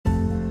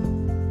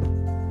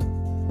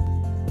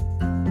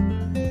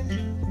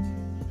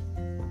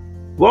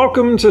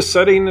Welcome to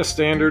Setting the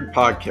Standard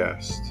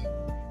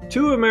podcast.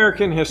 Two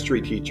American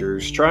history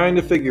teachers trying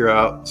to figure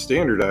out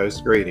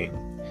standardized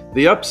grading,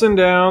 the ups and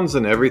downs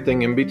and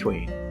everything in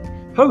between.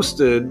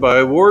 Hosted by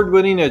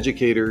award-winning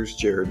educators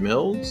Jared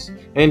Mills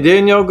and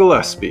Danielle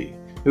Gillespie,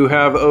 who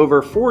have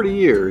over 40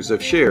 years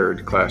of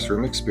shared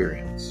classroom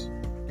experience.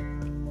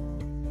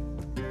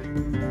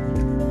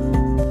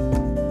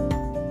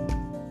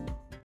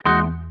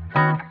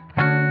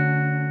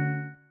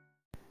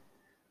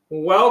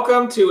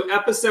 Welcome to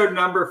episode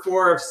number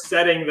 4 of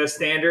Setting the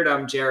Standard.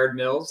 I'm Jared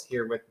Mills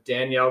here with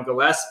Danielle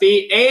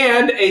Gillespie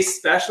and a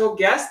special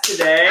guest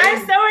today. I'm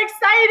so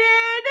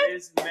excited!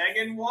 Is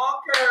Megan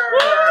Walker.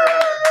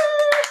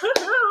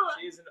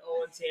 She's an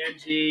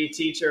Olentangy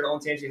teacher at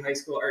Olentangy High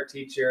School, art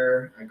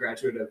teacher, a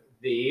graduate of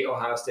the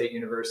Ohio State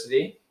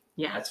University.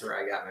 Yeah, that's where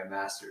I got my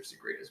master's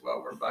degree as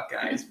well. We're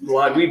Buckeyes.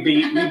 Blood. We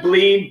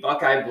bleed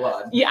Buckeye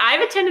blood. Yeah,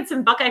 I've attended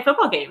some Buckeye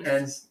football games.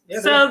 And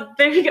so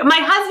there you go. My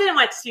husband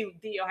went to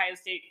the Ohio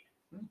State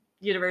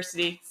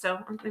University, so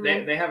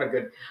they have a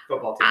good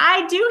football team.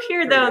 I do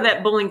hear though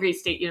that Bowling Green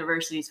State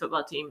University's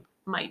football team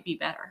might be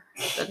better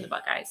than the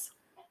Buckeyes.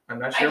 I'm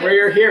not sure where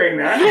you're hearing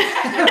that.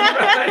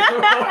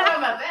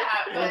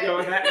 We'll go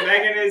with that.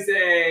 Megan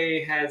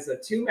has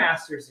 2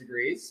 master's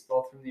degrees,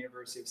 both from the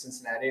University of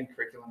Cincinnati in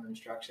curriculum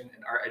instruction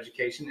and art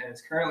education, and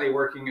is currently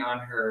working on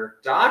her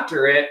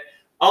doctorate,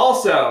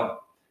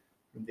 also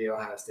from the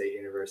Ohio State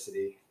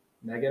University.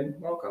 Megan,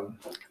 welcome.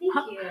 Thank you.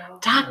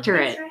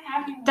 Doctorate. Thanks for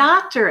having me.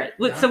 Doctorate.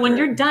 So when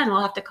you're done,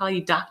 we'll have to call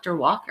you Dr.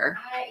 Walker.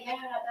 Yeah,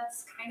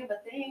 that's kind of a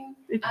thing.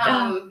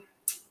 Um,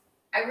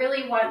 I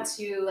really want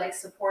to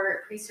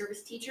support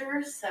pre-service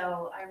teachers,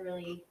 so I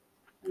really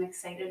am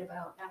excited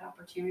about that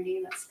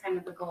opportunity. That's kind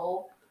of the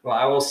goal. Well,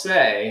 I will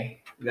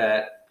say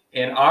that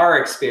in our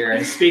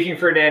experience, speaking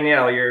for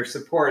Danielle, your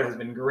support has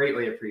been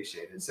greatly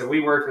appreciated. So we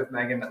worked with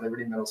Megan at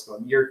Liberty Middle School,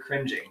 and you're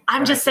cringing.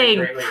 I'm just saying,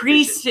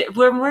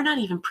 we're not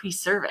even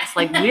pre-service.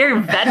 We're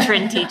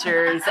veteran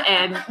teachers,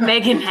 and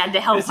Megan had to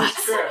help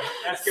us true.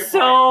 That's good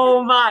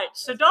so much.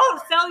 So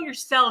don't sell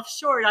yourself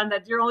short on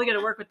that. You're only going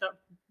to work with the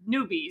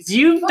newbies.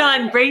 You've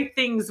done great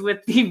things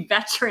with the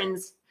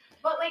veterans.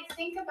 But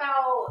think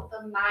about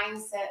the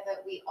mindset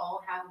that we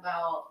all have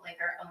about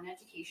our own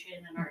education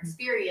and our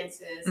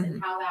experiences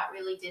and how that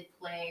really did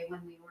play when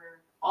we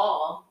were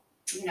all,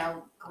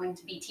 going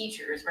to be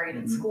teachers, right,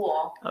 in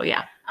school. Oh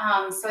yeah.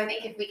 So I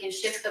think if we can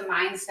shift the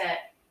mindset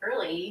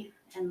early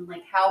and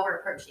how we're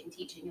approaching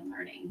teaching and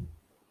learning,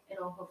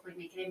 it'll hopefully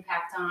make an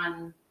impact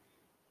on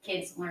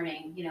kids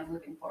learning,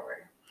 moving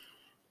forward.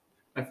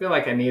 I feel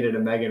like I needed a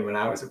Megan when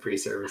I was a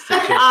pre-service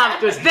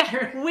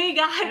teacher. We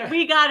got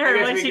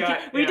her when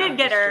we did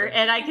get her,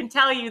 and I can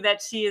tell you that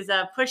she has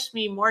pushed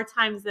me more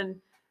times than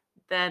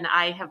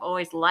I have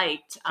always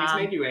liked. She's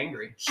made you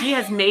angry. She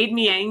has made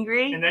me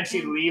angry, and then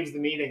she leaves the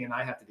meeting, and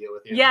I have to deal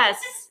with you. Yes,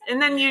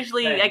 and then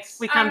usually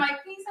we come.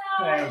 Peace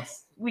out.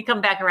 We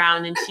come back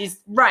around, and she's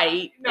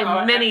right in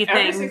many things.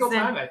 Every single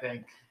time, I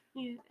think.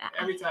 Yeah.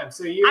 Every time.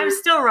 So I'm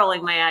still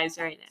rolling my eyes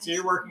right now. So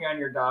you're working on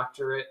your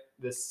doctorate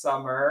this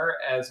summer,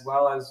 as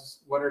well as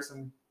what are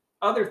some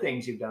other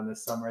things you've done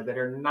this summer that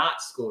are not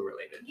school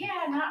related?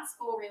 Yeah, not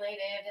school related.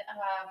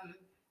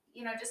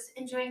 Just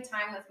enjoying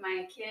time with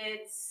my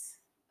kids.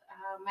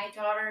 My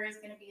daughter is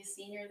going to be a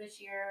senior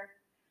this year.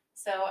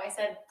 So I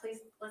said, please,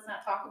 let's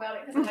not talk about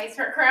it because I might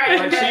start crying.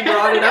 But she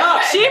brought it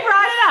up. She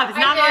brought it up. It's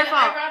not my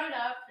fault. I brought it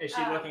up. Is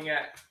she looking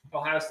at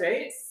Ohio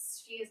State?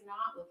 She is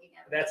not looking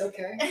at it. That's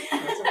okay.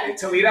 That's okay.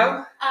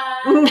 Toledo?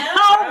 No.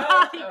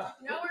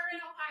 Nowhere in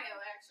Ohio,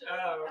 actually.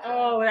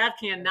 Oh, that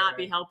cannot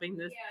be helping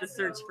the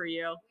search for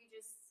you. We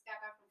just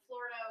got back from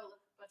Florida. We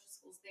looked at a bunch of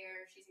schools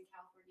there. She's in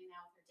California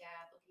now with her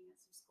dad, looking at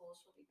some schools.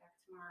 She'll be back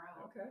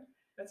tomorrow. Okay.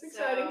 That's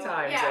exciting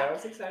times. Yeah.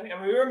 That's exciting. I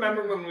mean, we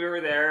remember when we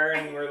were there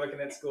and we were looking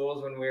at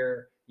schools when we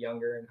were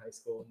younger in high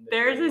school.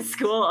 There's a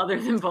school other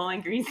than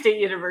Bowling Green State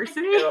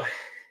University.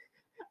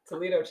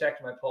 Toledo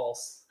checked my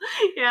pulse.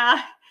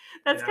 Yeah.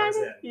 That's kind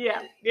of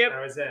Yep.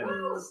 I was in.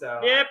 So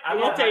yep. I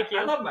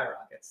love my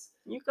Rockets.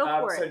 You go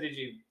for it. So did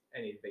you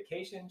any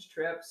vacations,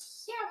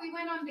 trips? Yeah, we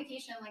went on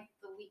vacation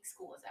the week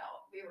school was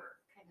out. We were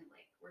kind of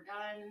we're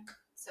done.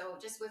 So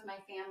just with my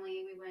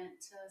family, we went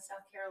to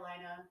South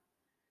Carolina,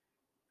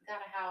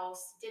 got a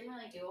house. Didn't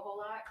really do a whole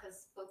lot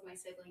because both my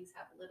siblings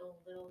have little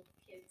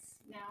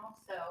kids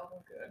now. So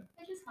good.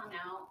 I just hung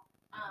out.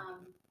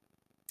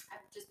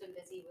 I've just been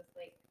busy with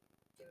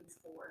doing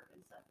schoolwork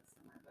and stuff this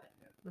summer, but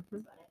that's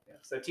about it. Yeah.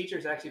 So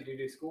teachers actually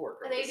do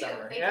schoolwork over They the do.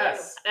 summer. They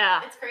yes. do.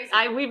 Yeah. It's crazy.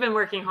 We've been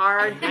working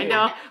hard. I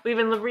know. We've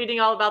been reading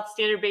all about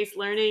standard-based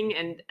learning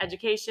and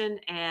education,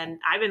 and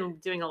I've been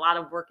doing a lot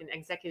of work in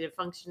executive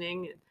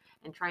functioning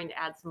and trying to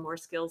add some more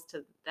skills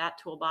to that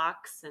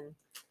toolbox. And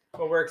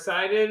well, we're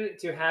excited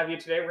to have you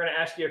today. We're going to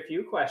ask you a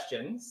few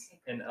questions,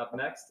 and up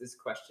next is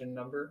question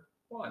number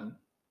 1.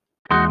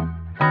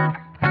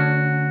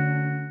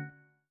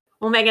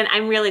 Well, Megan,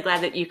 I'm really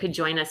glad that you could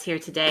join us here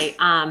today.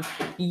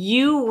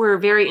 You were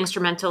very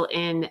instrumental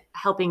in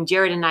helping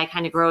Jared and I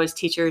kind of grow as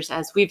teachers,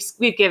 as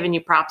we've given you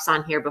props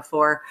on here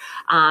before.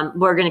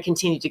 We're going to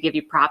continue to give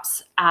you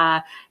props.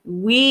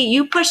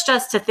 You pushed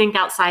us to think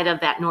outside of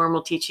that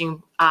normal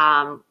teaching,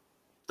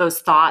 those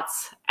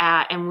thoughts,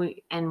 and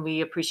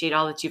we appreciate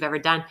all that you've ever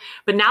done.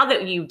 But now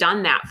that you've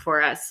done that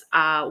for us,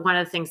 one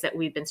of the things that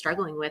we've been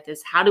struggling with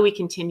is how do we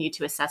continue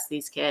to assess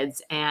these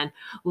kids and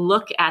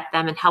look at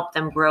them and help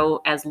them grow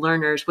as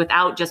learners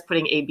without just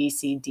putting A, B,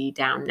 C, D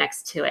down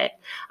next to it.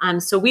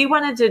 So we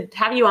wanted to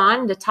have you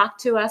on to talk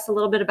to us a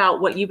little bit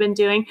about what you've been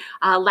doing.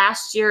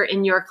 Last year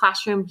in your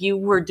classroom, you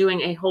were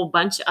doing a whole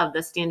bunch of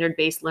the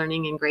standard-based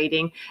learning and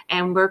grading,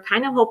 and we're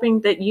kind of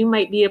hoping that you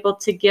might be able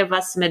to give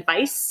us some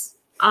advice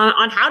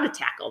on how to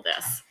tackle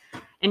this.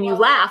 And you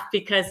laugh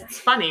because it's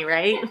funny,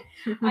 right?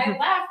 I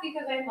laugh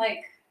because I'm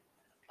like,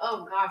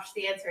 oh gosh,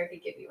 the answer I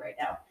could give you right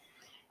now.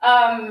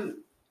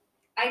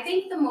 I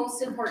think the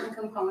most important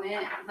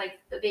component, like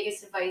the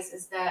biggest advice,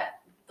 is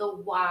that the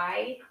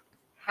why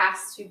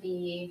has to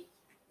be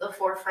the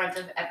forefront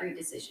of every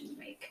decision you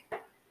make.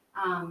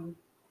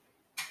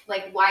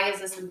 Like, why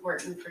is this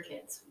important for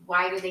kids?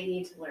 Why do they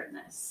need to learn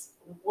this?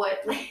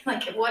 What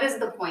is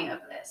the point of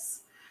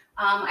this?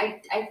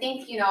 I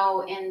think,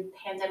 in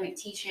pandemic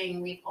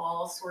teaching, we've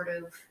all sort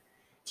of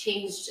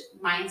changed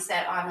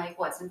mindset on like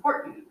what's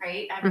important,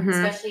 right? I mean,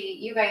 especially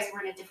you guys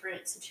were in a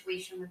different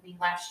situation with me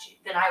last year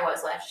than I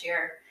was last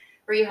year,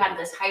 where you had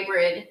this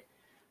hybrid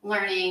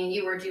learning.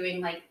 You were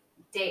doing like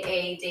day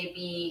A, day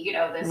B,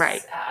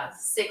 this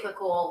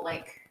cyclical,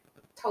 like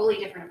totally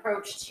different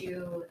approach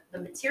to the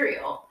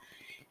material.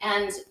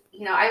 And,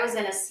 I was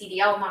in a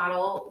CDL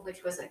model,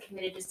 which was a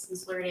committed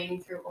distance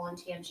learning through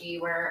Olentangy,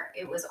 where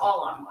it was all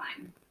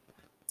online.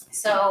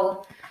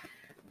 So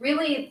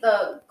really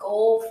the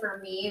goal for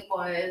me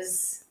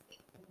was,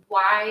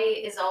 why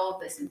is all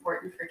of this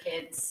important for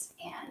kids?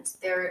 And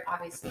they're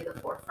obviously the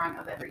forefront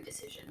of every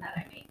decision that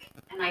I make.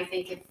 And I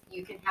think if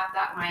you can have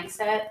that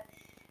mindset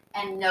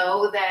and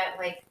know that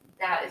like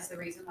that is the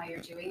reason why you're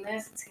doing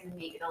this, it's going to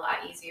make it a lot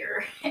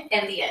easier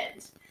in the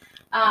end.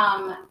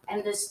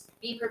 And just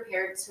be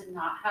prepared to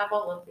not have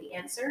all of the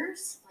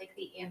answers. Like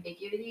the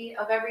ambiguity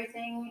of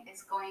everything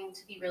is going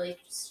to be really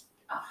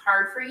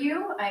hard for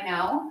you, I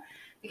know,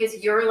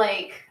 because you're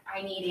like,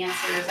 I need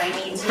answers. I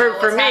need to know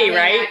for me,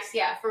 right? Next.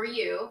 Yeah, for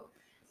you.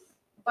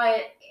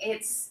 But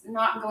it's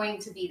not going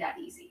to be that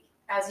easy.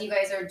 As you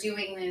guys are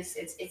doing this,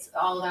 it's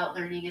all about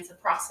learning. It's a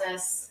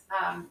process.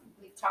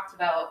 We've talked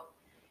about,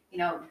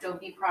 don't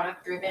be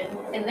product driven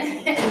in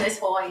this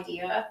whole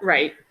idea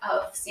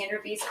of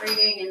standard-based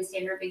grading and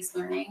standard-based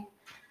learning.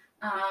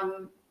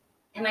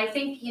 And I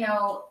think,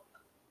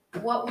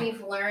 what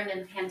we've learned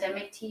in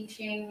pandemic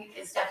teaching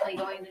is definitely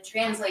going to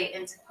translate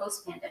into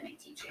post-pandemic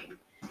teaching.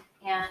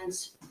 And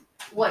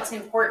what's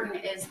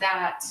important is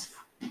that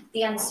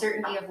the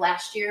uncertainty of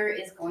last year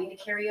is going to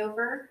carry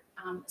over.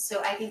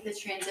 So I think the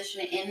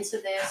transition into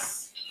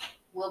this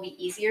will be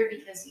easier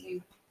because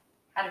you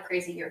had a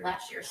crazy year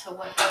last year. So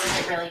what does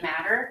it really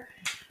matter?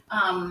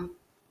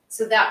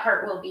 So that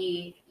part will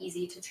be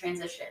easy to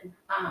transition.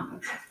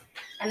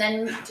 And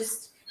then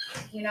just,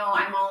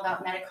 I'm all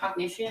about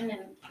metacognition,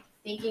 and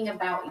thinking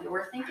about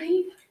your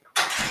thinking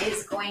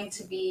is going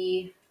to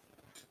be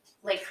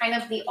like kind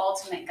of the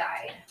ultimate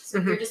guide. So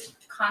you're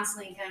just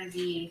constantly going to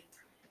be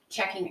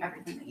checking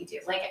everything that you do.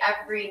 Like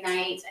every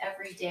night,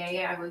 every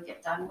day, I would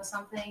get done with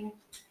something.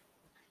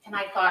 And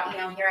I thought,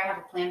 here I have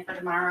a plan for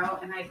tomorrow.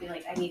 And I'd be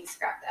like, I need to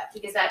scrap that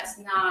because that's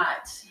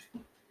not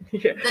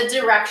the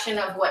direction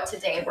of what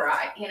today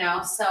brought,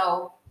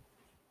 So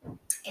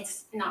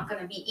it's not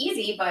going to be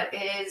easy, but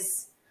it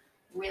is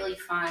really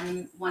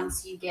fun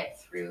once you get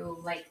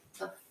through like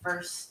the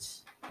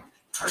first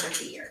part of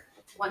the year.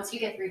 Once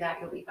you get through that,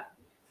 you'll be fine.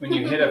 When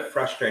you hit a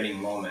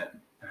frustrating moment,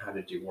 how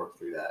did you work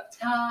through that?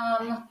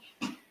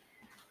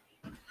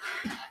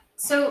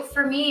 So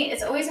for me,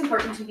 it's always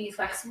important to be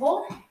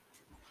flexible.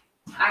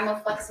 I'm a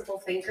flexible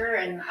thinker,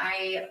 and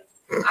I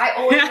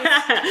always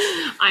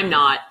I'm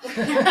not.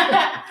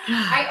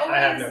 I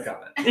have no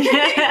comment.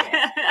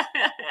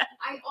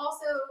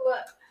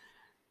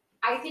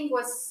 I think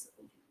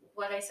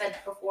what I said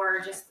before,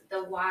 just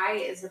the why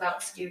is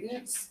about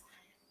students.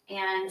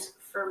 And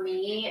for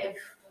me, if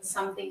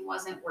something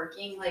wasn't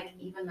working, like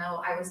even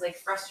though I was like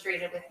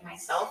frustrated with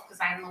myself because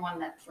I'm the one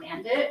that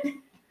planned it,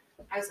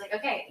 I was like,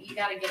 okay, you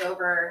got to get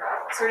over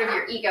sort of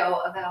your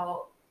ego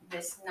about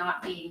this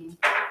not being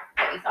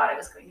what you thought it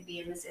was going to be,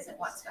 and this isn't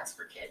what's best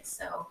for kids.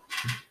 So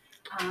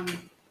I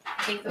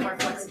think the more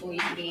flexible you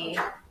can be,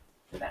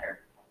 the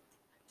better.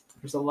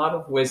 There's a lot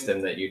of wisdom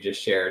that you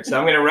just shared. So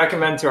I'm going to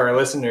recommend to our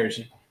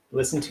listeners,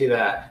 listen to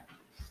that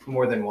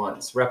more than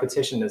once.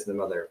 Repetition is the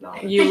mother of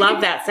knowledge. You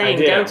love that saying,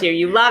 don't you?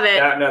 You love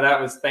it.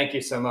 Thank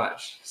you so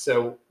much.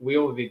 So we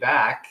will be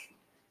back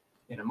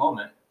in a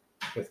moment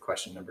with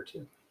question number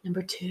 2.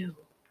 Number 2.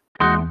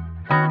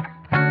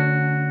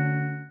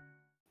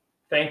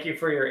 Thank you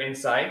for your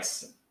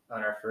insights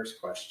on our first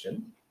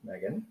question,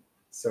 Megan.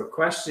 So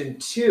question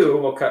 2,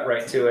 we'll cut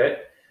right to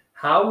it.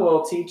 How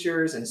will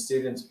teachers and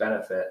students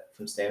benefit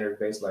from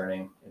standard-based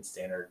learning and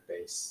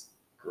standard-based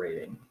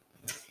grading?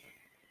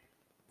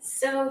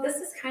 So this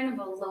is kind of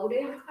a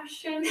loaded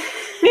question.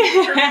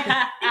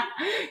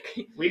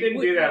 We didn't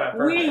do that on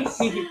purpose.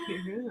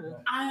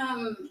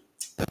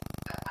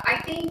 I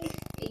think,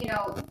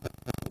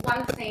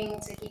 one thing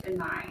to keep in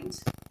mind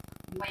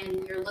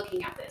when you're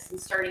looking at this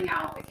and starting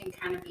out, it can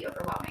kind of be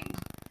overwhelming.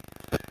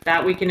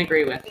 That we can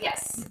agree with.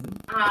 Yes.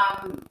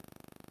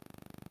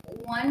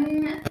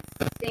 One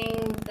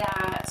thing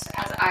that,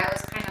 as I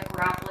was kind of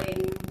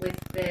grappling with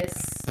this,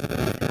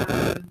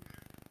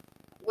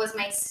 was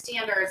my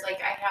standards.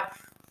 Like, I have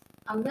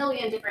a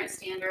million different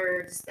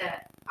standards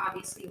that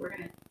obviously we're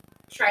going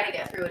to try to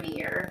get through in a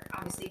year.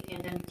 Obviously,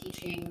 pandemic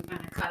teaching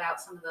kind of cut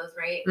out some of those,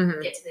 right?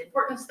 Mhm. Get to the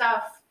important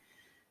stuff.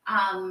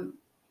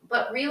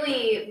 But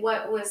really,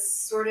 what was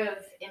sort of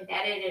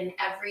embedded in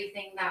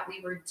everything that we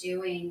were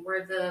doing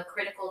were the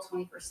critical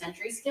 21st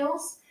century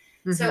skills.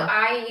 So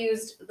I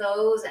used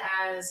those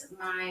as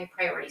my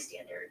priority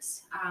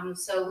standards.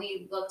 So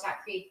we looked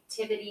at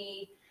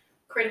creativity,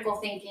 critical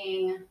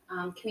thinking,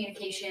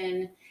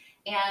 communication,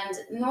 and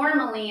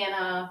normally in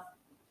a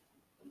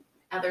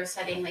other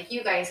setting like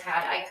you guys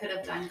had, I could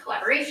have done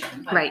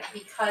collaboration, but Right.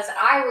 because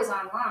I was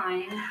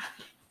online,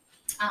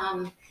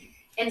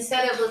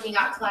 instead of looking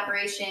at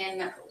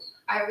collaboration,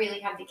 I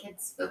really had the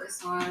kids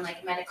focus on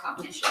like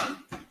metacognition.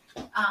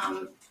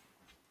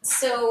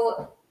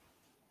 So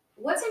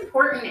what's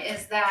important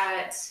is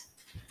that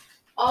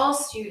all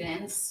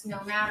students,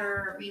 no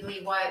matter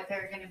really what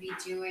they're going to be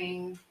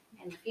doing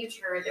in the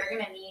future, they're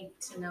going to need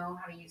to know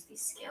how to use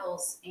these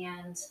skills.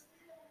 And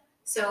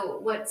so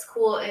what's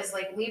cool is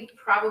like we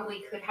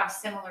probably could have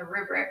similar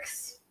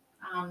rubrics.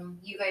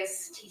 You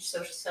guys teach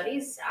social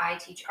studies, I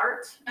teach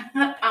art,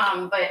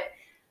 but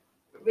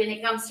when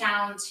it comes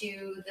down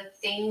to the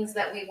things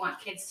that we want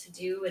kids to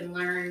do and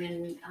learn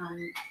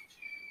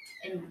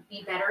and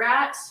be better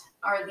at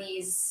are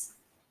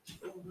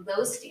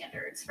those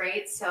standards,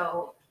 right?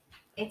 So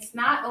it's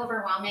not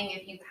overwhelming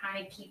if you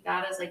kind of keep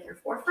that as like your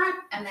forefront,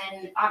 and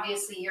then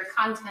obviously your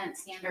content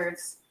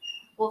standards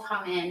will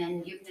come in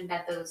and you can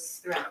embed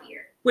those throughout the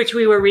year. Which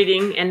we were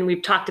reading and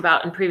we've talked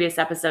about in previous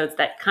episodes,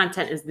 that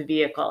content is the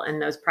vehicle,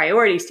 and those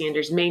priority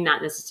standards may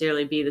not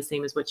necessarily be the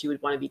same as what you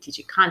would want to be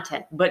teaching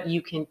content, but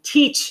you can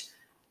teach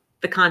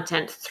the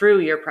content through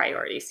your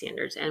priority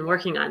standards and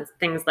working on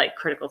things like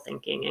critical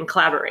thinking and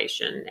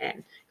collaboration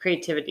and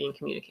creativity and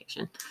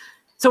communication.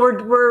 So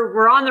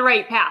we're on the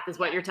right path is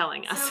what you're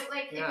telling us. So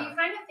like if you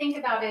kind of think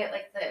about it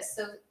like this,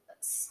 so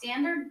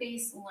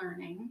standard-based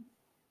learning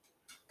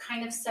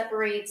kind of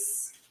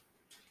separates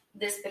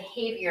this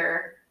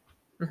behavior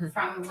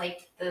from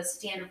like the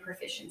standard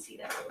proficiency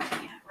that we're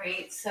looking at,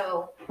 right?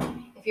 So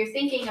if you're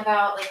thinking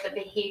about like the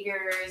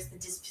behaviors, the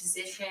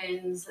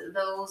dispositions,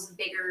 those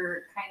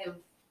bigger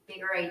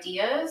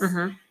ideas,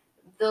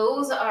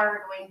 those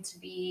are going to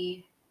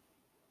be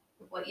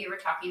what you were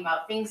talking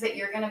about, things that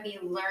you're going to be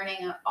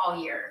learning all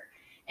year.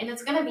 And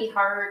it's going to be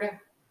hard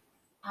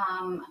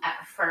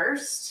at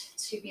first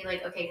to be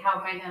like, okay, how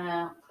am I going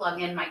to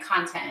plug in my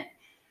content?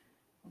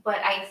 But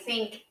I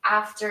think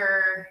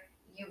after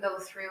you go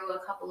through a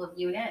couple of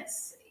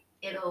units,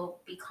 it'll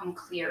become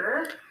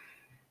clearer.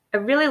 I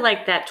really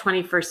like that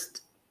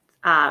 21st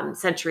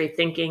century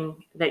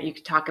thinking that you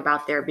could talk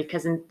about there,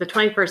 because in the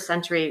 21st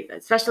century,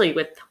 especially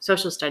with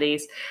social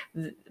studies,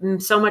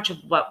 so much of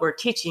what we're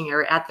teaching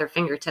are at their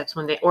fingertips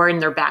or in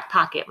their back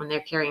pocket when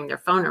they're carrying their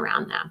phone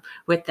around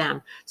with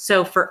them.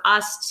 So for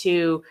us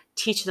to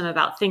teach them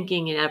about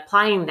thinking and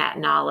applying that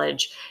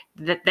knowledge,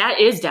 that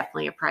is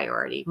definitely a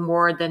priority,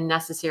 more than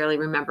necessarily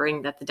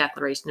remembering that the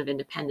Declaration of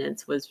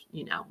Independence was,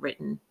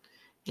 written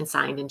and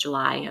signed in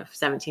July of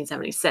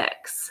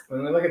 1776.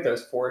 When we look at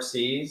those 4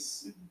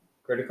 C's,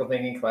 critical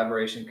thinking,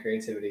 collaboration,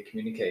 creativity,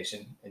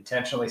 communication,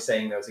 intentionally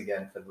saying those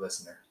again for the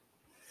listener.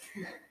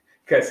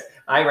 Because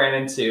I ran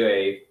into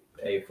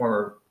a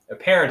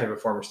parent of a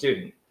former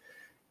student,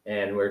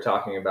 and we were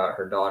talking about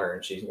her daughter,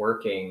 and she's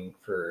working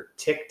for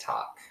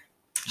TikTok.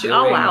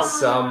 Doing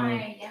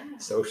some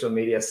social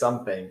media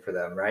something for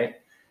them, right?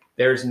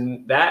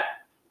 That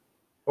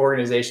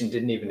organization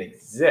didn't even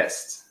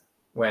exist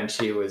when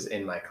she was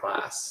in my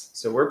class.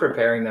 So we're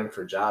preparing them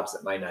for jobs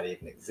that might not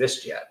even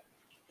exist yet.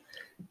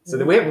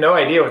 So we have no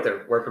idea what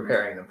we're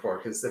preparing them for,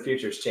 because the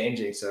future is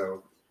changing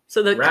so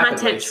the rapidly.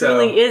 Content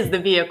truly is the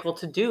vehicle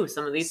to do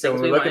some of these things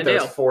we want to do. So when we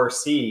look at those 4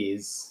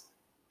 C's,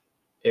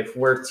 if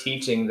we're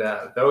teaching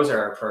those are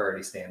our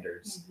priority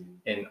standards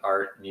in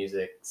art,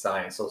 music,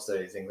 science, social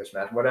studies, English,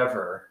 math,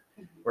 whatever,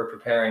 we're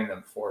preparing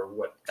them for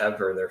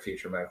whatever their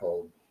future might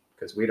hold,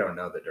 because we don't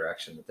know the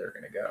direction that they're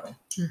going to go.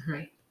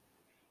 Right.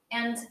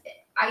 And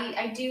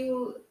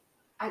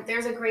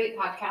there's a great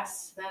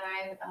podcast that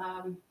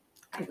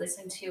I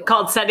listen to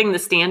called Setting the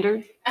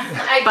Standard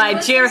by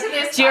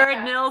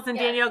Jared Mills and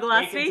Danielle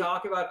Gillespie. We can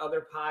talk about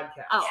other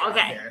podcasts. Oh,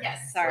 okay.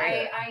 Yes,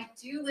 sorry. I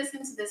do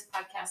listen to this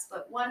podcast,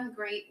 but one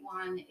great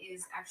one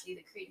is actually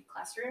The Creative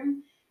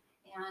Classroom.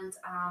 And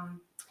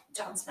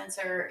John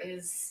Spencer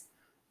is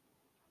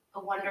a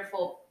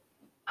wonderful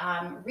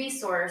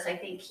resource. I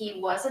think he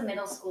was a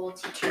middle school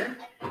teacher.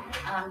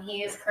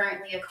 He is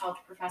currently a college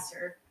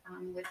professor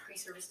with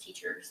pre-service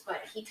teachers,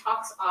 but he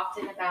talks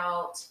often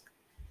about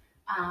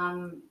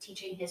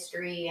teaching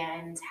history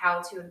and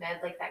how to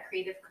embed like that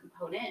creative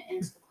component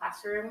into the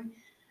classroom.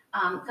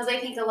 Because I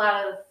think a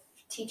lot of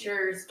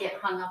teachers get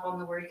hung up on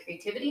the word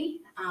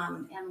creativity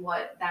and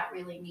what that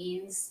really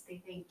means.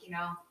 They think,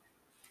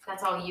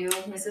 that's all you,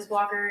 Mrs.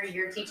 Walker,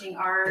 you're teaching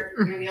art,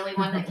 you're the only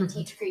one that can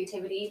teach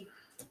creativity.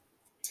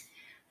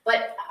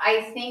 But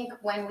I think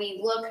when we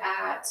look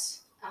at,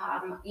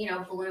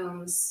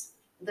 Bloom's,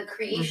 the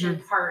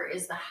creation part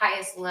is the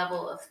highest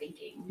level of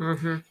thinking.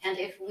 And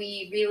if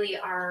we really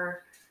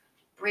are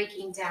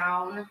breaking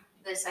down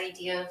this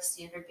idea of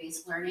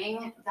standard-based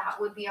learning, that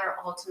would be our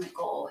ultimate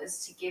goal,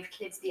 is to give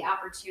kids the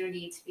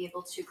opportunity to be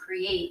able to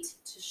create,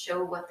 to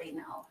show what they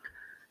know.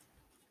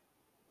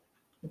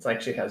 It's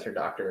like she has her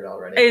doctorate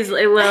already.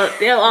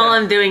 All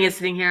I'm doing is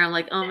sitting here. I'm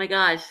like, oh my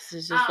gosh, this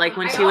is just like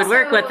when she would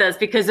work with us,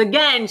 because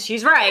again,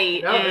 she's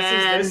right. No,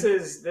 this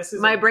is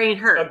my brain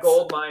hurts. A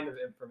gold mine of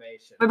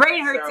information. My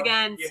brain hurts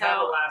again. You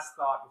have a last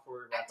thought before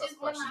we wrap up?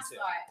 Just one last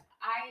thought.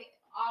 I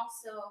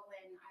also,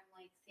 when I'm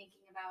like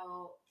thinking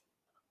about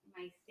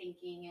my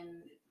thinking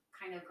and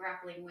kind of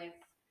grappling with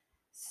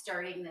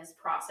starting this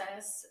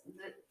process,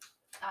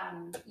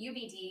 the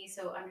UBD,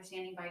 so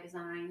Understanding by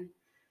Design.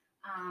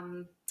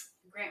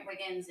 Grant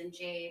Wiggins and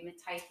Jay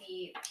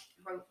Mataifi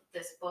wrote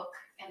this book,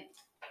 and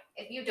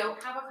if you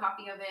don't have a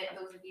copy of it,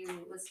 those of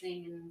you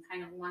listening and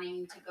kind of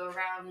wanting to go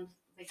around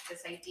like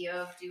this idea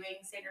of doing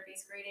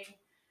standard-based grading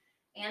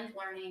and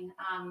learning,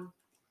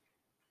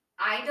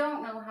 I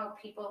don't know how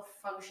people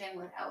function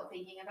without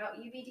thinking about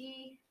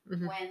UBD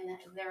when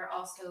they're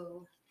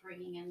also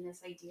bringing in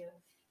this idea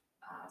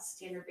of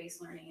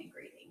standard-based learning and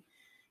grading.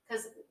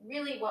 Because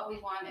really what we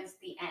want is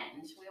the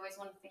end. We always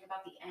want to think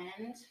about the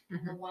end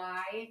and the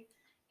why.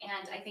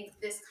 And I think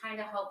this kind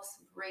of helps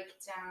break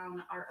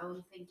down our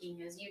own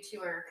thinking, as you two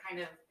are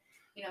kind of,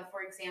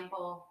 for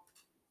example,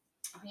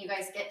 when you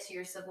guys get to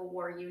your Civil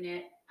War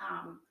unit,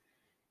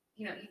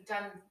 you've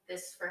done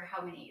this for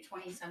how many,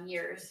 20 some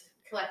years,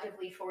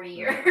 collectively 40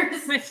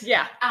 years.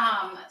 Yeah.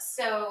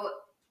 So,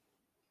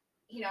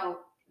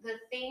 the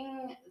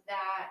thing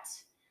that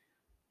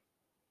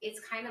it's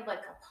kind of like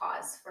a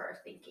pause for our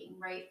thinking,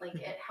 right? Like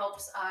it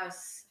helps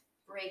us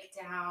break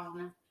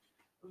down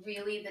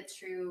really the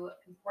true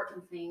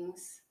important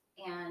things,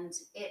 and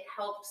it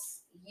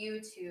helps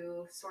you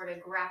to sort of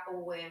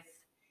grapple with,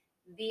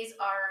 these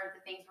are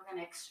the things we're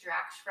going to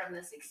extract from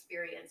this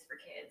experience for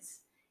kids,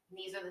 and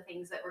these are the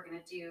things that we're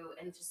going to do.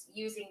 And just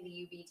using the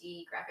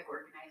UBD graphic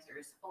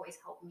organizers always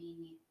helped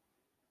me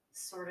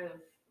sort of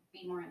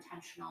be more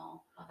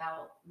intentional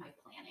about my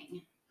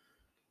planning.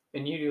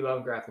 And you do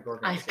love graphic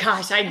organizers.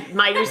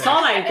 You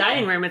saw my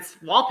dining room. It's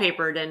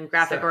wallpapered in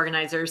graphic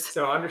organizers.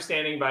 So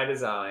Understanding by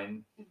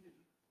Design,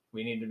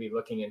 we need to be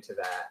looking into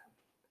that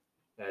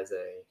as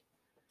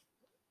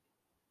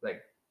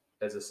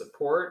a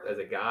support, as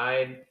a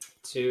guide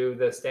to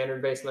the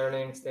standard-based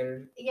learning,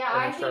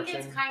 I think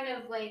it's kind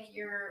of like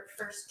your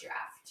first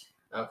draft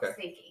of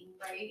thinking,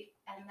 right?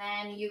 And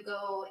then you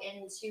go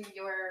into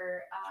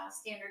your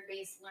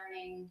standard-based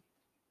learning,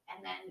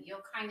 and then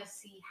you'll kind of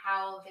see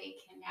how they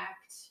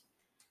connect.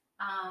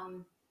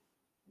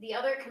 The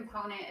other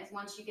component is,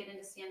 once you get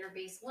into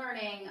standard-based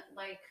learning,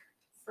 like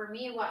for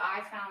me, what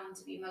I found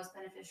to be most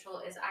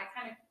beneficial is I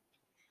kind of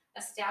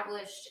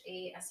established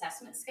a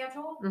assessment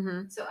schedule.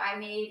 So I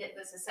made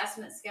this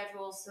assessment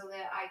schedule so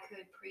that I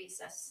could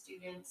pre-assess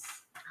students.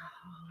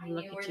 I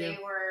knew where they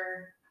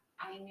were.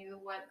 I knew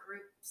what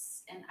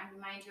groups, and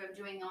mind you, I'm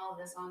doing all of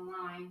this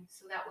online,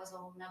 so that was a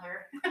whole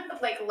nother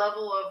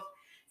level of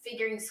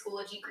figuring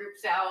Schoology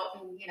groups out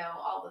and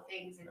all the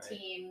things and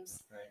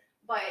teams. Right.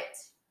 But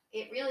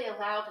it really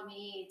allowed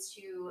me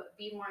to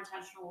be more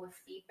intentional with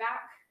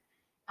feedback.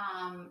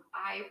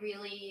 I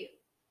really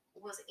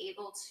was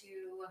able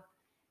to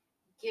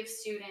give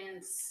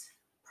students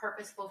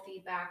purposeful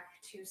feedback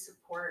to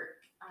support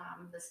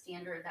the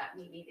standard that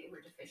maybe they were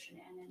deficient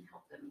in, and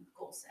help them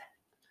goal set.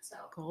 So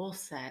goal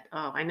set.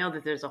 Oh, I know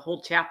that there's a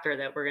whole chapter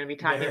that we're going to be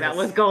talking about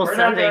with goal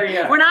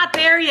setting. We're not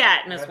there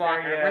yet, Ms.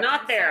 Walker. We're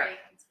not there.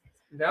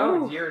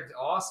 No, you're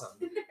awesome.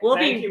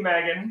 Thank you,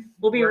 Megan.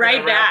 We'll be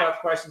right back. Wrap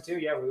up question 2.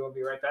 Yeah, we will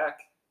be right back.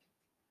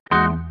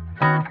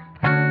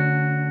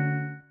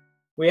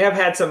 We have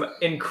had some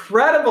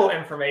incredible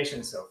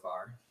information so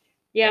far.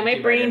 Yeah, my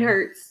brain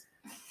hurts.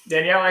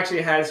 Danielle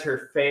actually has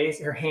her face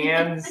in her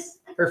hands,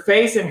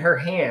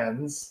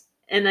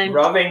 and I'm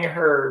rubbing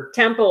her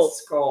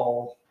temples,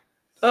 skull.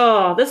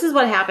 Oh, this is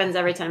what happens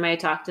every time I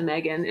talk to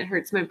Megan. It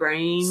hurts my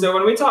brain. So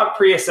when we talk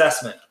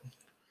pre-assessment,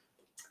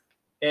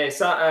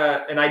 it's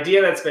an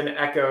idea that's been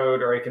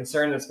echoed, or a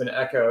concern that's been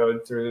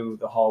echoed through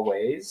the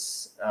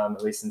hallways,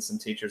 at least in some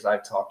teachers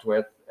I've talked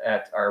with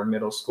at our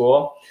middle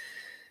school,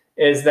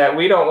 is that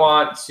we don't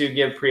want to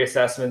give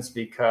pre-assessments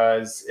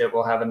because it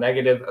will have a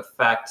negative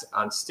effect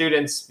on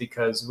students,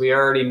 because we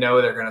already know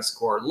they're going to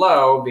score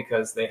low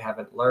because they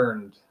haven't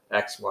learned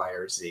X, Y,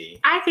 or Z.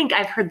 I think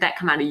I've heard that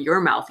come out of your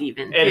mouth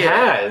even. It too.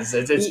 has.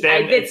 It's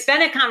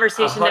been a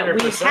conversation that we've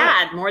 100%.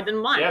 had more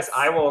than once. Yes,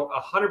 I will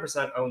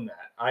 100% own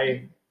that.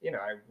 I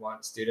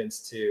want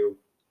students to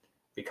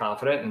be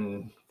confident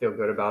and feel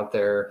good about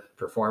their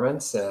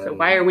performance. And, so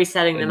why are we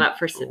setting them up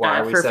for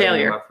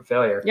failure? Them up for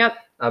failure? Yep.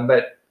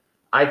 But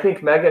I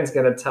think Megan's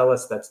going to tell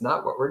us that's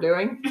not what we're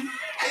doing.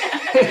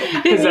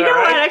 Is that right?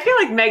 What? I feel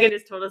like Megan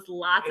has told us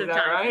lots of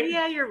times. Right?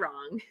 Yeah, you're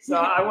wrong. So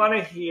I want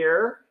to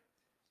hear,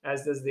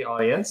 as does the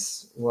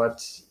audience,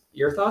 what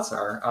your thoughts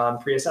are on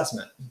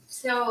pre-assessment.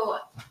 So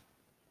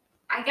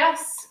I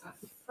guess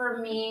for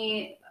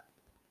me,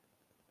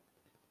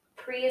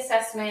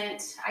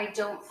 pre-assessment, I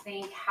don't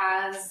think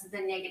has the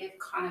negative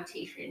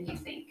connotation you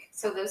think.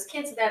 So those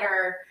kids that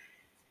are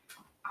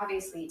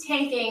obviously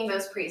tanking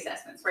those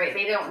pre-assessments, right?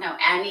 They don't know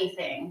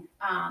anything.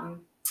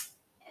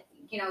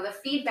 The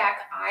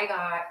feedback I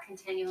got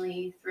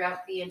continually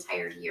throughout the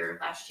entire year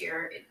last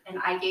year, and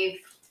I gave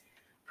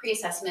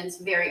pre-assessments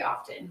very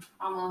often,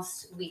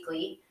 almost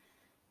weekly,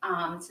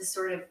 to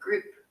sort of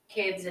group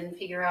kids and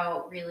figure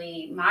out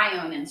really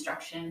my own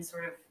instruction,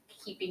 sort of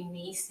keeping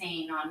me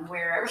sane on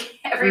where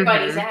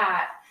everybody's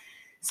at.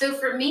 So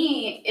for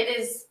me, it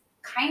is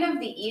kind of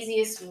the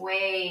easiest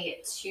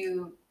way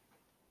to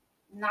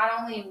not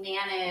only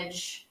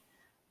manage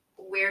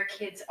where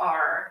kids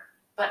are,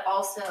 but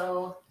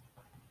also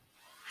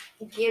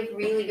give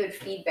really good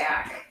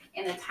feedback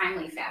in a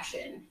timely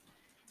fashion.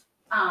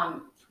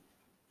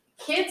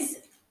 Kids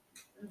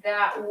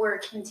that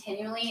were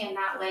continually in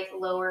that like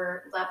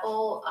lower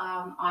level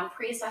on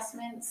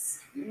pre-assessments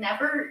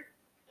never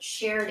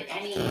shared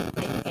any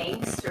like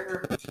angst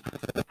or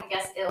I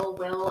guess ill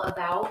will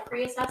about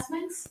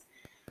pre-assessments.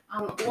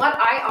 What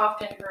I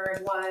often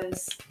heard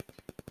was,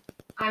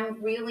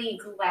 I'm really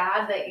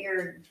glad that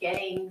you're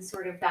getting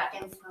sort of that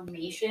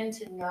information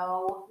to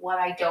know what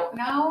I don't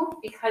know,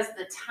 because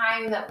the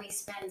time that we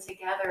spend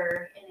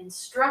together in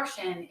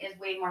instruction is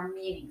way more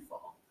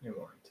meaningful. You're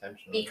more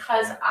intentional.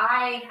 Because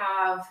I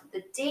have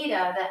the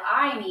data that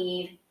I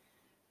need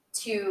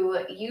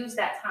to use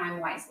that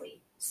time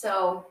wisely.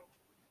 So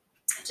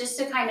just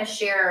to kind of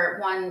share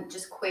one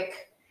just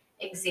quick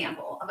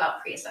example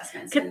about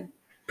pre-assessments. The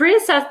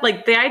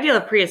idea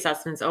of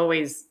pre-assessments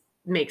always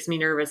makes me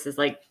nervous, is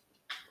like,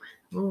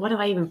 what do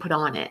I even put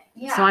on it?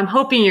 Yeah. So I'm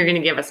hoping you're going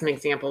to give us some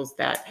examples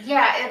that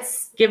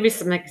give me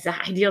some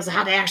ideas of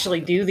how to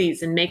actually do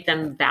these and make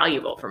them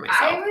valuable for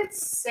myself. I would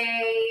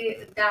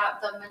say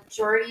that the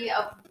majority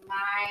of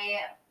my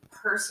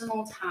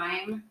personal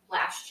time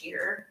last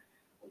year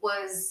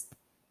was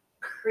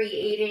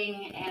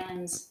creating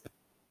and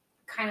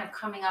kind of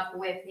coming up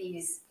with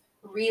these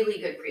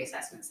really good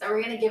pre-assessments that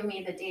were going to give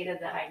me the data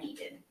that I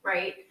needed,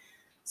 right?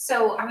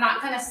 So I'm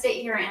not going to sit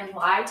here and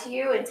lie to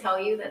you and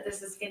tell you that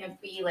this is going to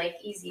be like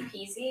easy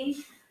peasy.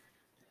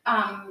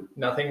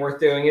 Nothing worth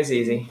doing is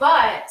easy.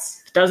 But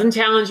it doesn't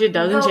challenge you,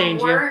 doesn't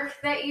change you. The work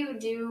that you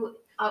do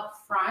up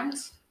front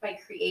by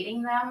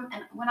creating them,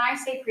 and when I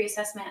say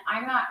pre-assessment,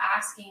 I'm not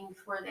asking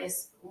for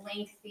this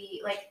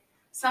lengthy, like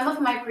some of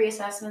my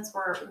pre-assessments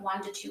were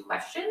 1 to 2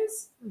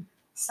 questions.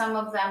 Some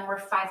of them were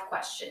 5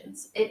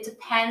 questions. It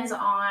depends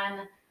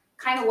on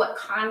kind of what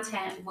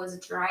content was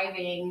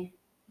driving,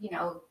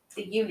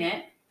 the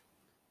unit.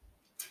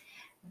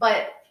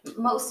 But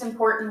most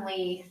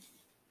importantly,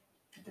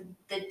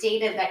 the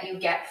data that you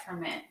get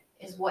from it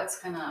is what's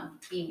going to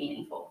be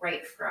meaningful,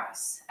 right, for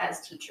us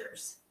as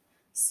teachers.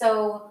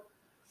 So,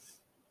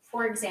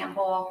 for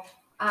example,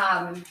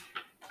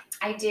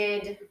 I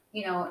did,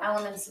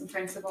 elements and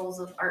principles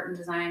of art and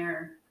design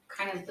are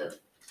kind of the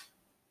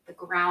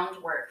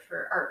groundwork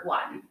for Art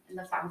 1 and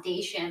the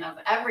foundation of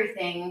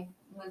everything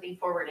moving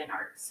forward in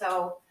art.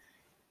 So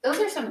those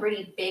are some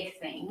pretty big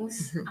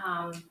things.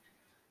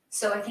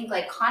 So I think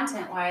like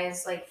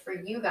content-wise, like for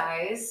you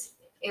guys,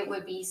 it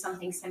would be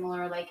something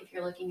similar, like if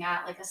you're looking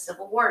at like a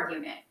Civil War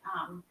unit.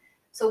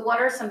 So what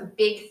are some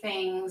big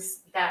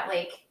things that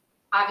like,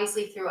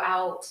 obviously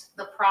throughout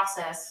the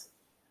process,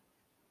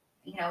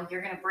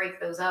 you're going to break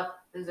those up.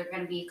 Those are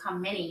going to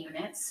become mini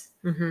units.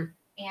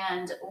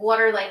 And what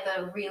are like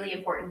the really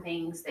important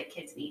things that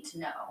kids need to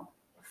know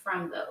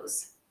from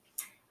those?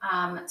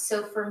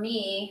 So for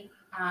me,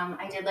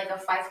 I did like a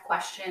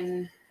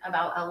 5-question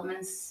about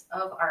elements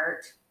of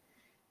art.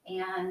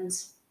 And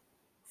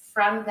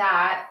from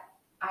that,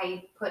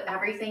 I put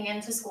everything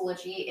into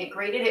Schoology. It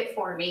graded it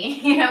for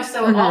me,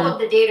 so all of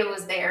the data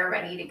was there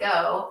ready to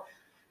go.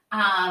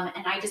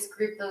 And I just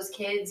grouped those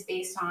kids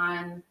based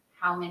on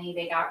how many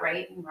they got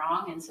right and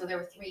wrong. And so there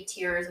were 3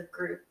 tiers of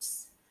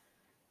groups.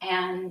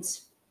 And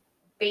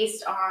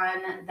based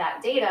on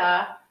that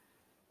data,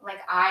 like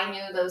I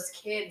knew those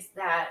kids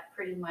that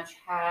pretty much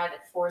had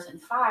 4s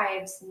and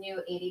 5s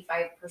knew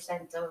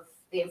 85% of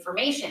the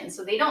information.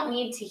 So they don't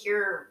need to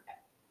hear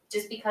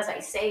just because I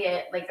say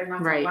it, like they're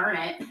not going to learn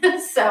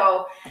it.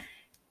 So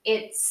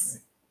it's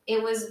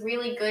it was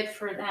really good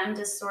for them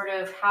to sort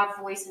of have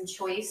voice and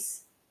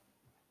choice,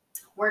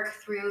 work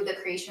through the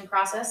creation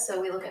process.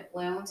 So we look at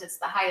blooms, it's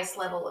the highest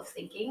level of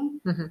thinking.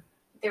 Mm-hmm.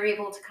 They're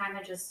able to kind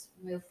of just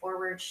move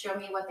forward, show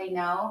me what they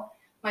know.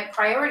 My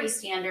priority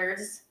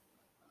standards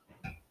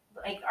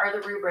like are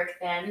the rubric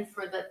then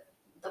for the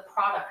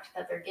product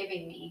that they're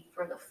giving me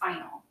for the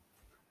final.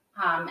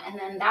 And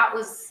then that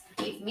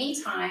gave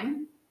me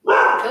time.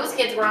 Those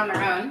kids were on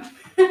their own.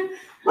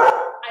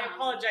 I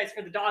apologize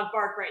for the dog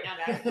bark right now,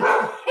 guys.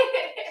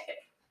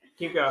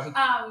 Keep going.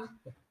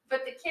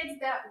 But the kids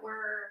that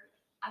were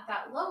at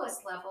that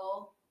lowest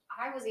level,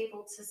 I was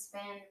able to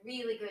spend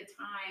really good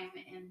time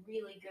and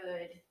really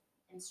good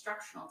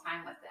instructional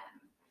time with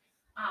them.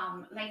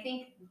 And I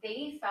think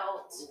they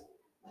felt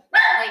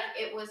like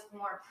it was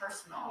more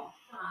personal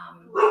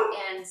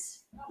and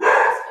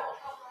purposeful.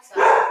 So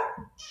I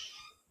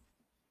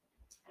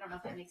don't know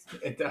if that makes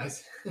sense. It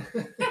does.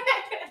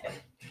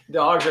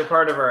 Dogs are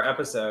part of our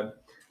episode.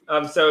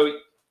 So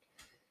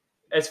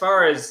as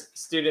far as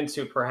students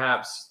who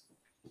perhaps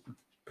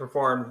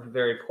performed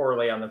very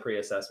poorly on the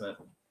pre-assessment,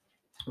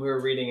 we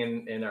were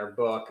reading in our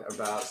book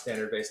about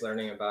standard-based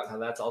learning about how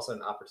that's also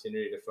an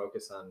opportunity to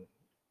focus on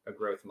a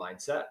growth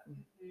mindset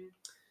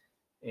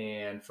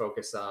and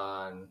focus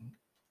on,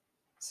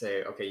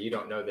 say, okay, you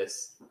don't know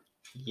this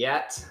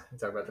yet. We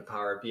talk about the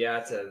power of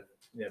yet.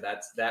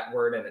 That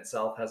word in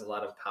itself has a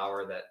lot of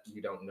power, that you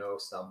don't know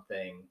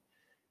something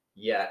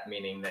yet,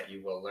 meaning that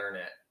you will learn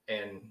it.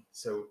 And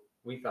so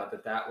we thought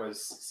that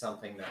was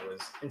something that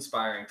was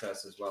inspiring to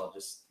us as well,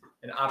 just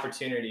an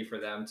opportunity for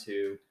them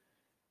to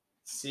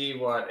see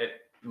what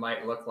it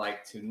might look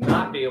like to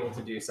not be able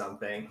to do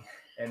something.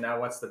 And now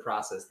what's the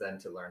process then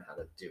to learn how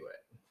to do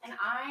it? And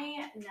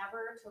I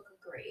never took a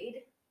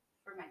grade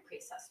for my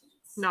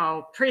pre-assessments.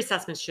 No,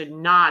 pre-assessments should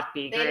not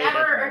be graded. They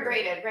never are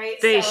graded,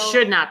 right? They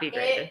should not be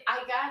graded.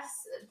 I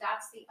guess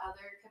that's the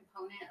other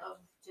component of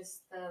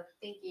just the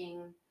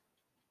thinking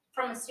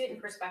from a student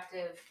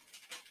perspective.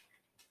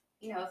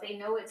 If they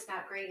know it's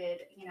not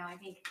graded, I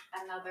think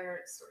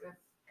another sort of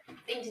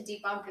thing to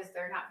debunk is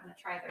they're not going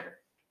to try their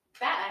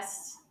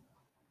best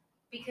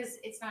because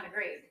it's not a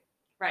grade.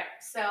 Right.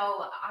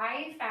 So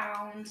I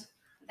found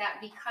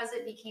that because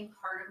it became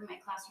part of my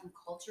classroom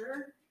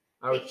culture.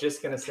 I was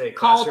just going to say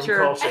classroom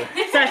culture.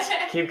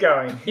 Keep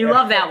going. You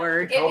love that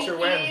word.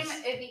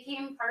 It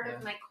became part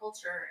of my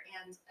culture.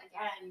 And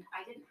again,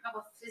 I didn't have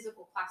a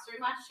physical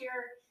classroom last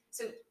year.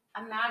 So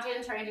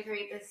imagine trying to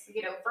create this,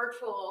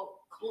 virtual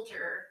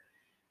culture.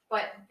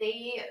 But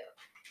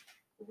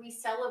we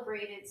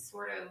celebrated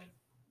sort of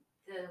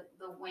the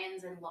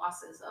wins and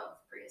losses of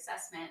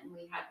pre-assessment, and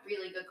we had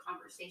really good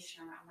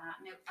conversation around that.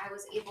 And I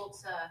was able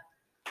to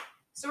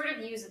sort of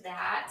use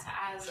that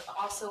as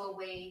also a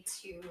way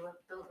to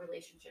build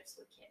relationships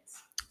with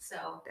kids.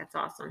 So that's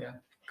awesome. Yeah,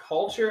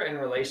 culture and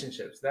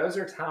relationships; those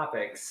are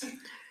topics.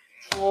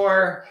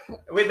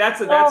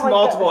 That's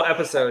multiple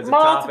episodes.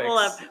 Multiple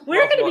episodes.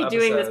 We're going to be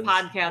doing this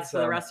podcast for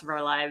the rest of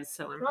our lives,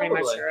 so I'm pretty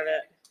much sure of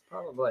it.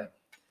 Probably.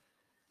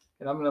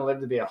 And I'm going to live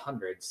to be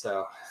 100,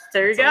 so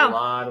there you go. A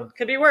lot of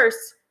could be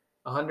worse.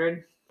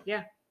 100?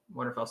 Yeah.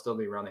 Wonder if I'll still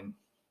be running.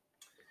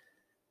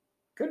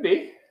 Could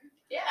be.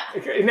 Yeah.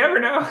 You never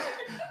know.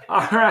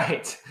 All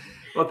right.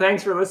 Well,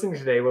 thanks for listening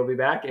today. We'll be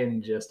back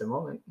in just a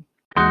moment.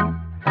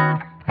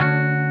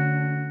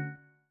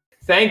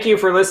 Thank you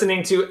for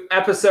listening to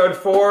episode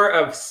 4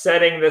 of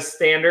Setting the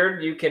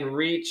Standard. You can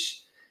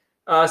reach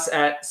us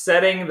at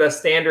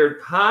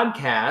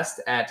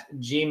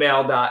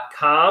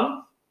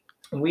settingthestandardpodcast@gmail.com.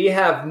 We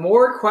have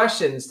more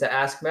questions to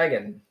ask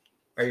Megan.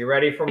 Are you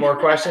ready for more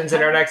questions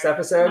in our next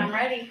episode? I'm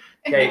ready.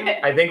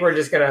 Okay, I think we're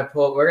just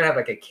we're gonna have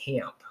like a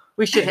camp.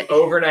 We should an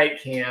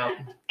overnight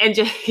camp and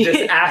just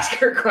ask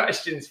her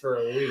questions for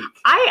a week.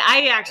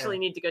 I actually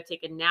need to go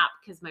take a nap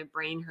because my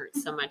brain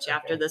hurts so much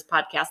after this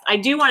podcast. I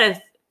do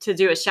want to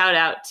do a shout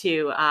out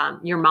to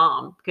your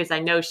mom, because I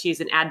know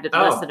she's an avid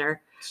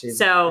listener.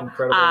 So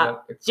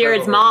incredible.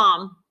 Jared's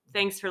mom,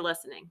 thanks for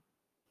listening.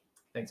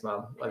 Thanks,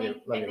 Mom. I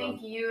think Mom.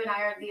 you and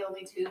I are the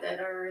only two that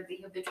are the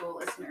habitual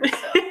listeners.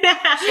 So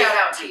shout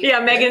out to you.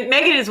 Yeah,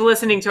 Megan is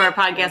listening to our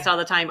podcast all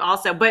the time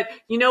also. But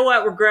you know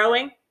what? We're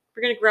growing.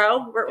 We're going to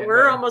grow.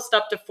 We're almost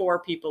up to 4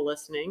 people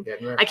listening.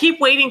 I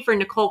keep waiting for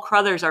Nicole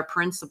Crothers, our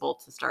principal,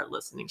 to start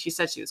listening. She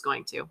said she was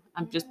going to.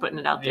 I'm just putting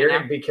it out there. You're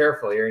going to be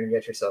careful. You're going to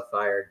get yourself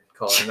fired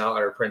calling out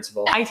our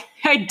principal. I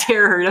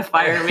dare her to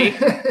fire me.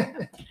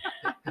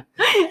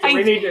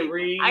 We need to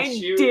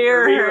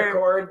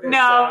re-record this.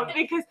 No,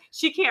 because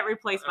she can't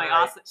replace my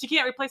awesome. She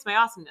can't replace my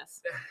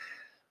awesomeness.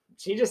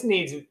 She just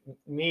needs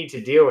me to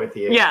deal with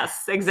you.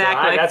 Yes,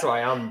 exactly. So that's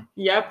why I'm.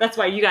 Yep, that's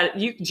why you got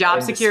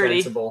job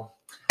security.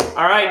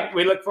 All right,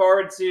 we look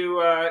forward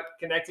to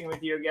connecting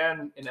with you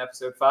again in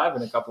episode 5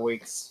 in a couple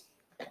weeks.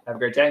 Have a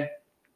great day.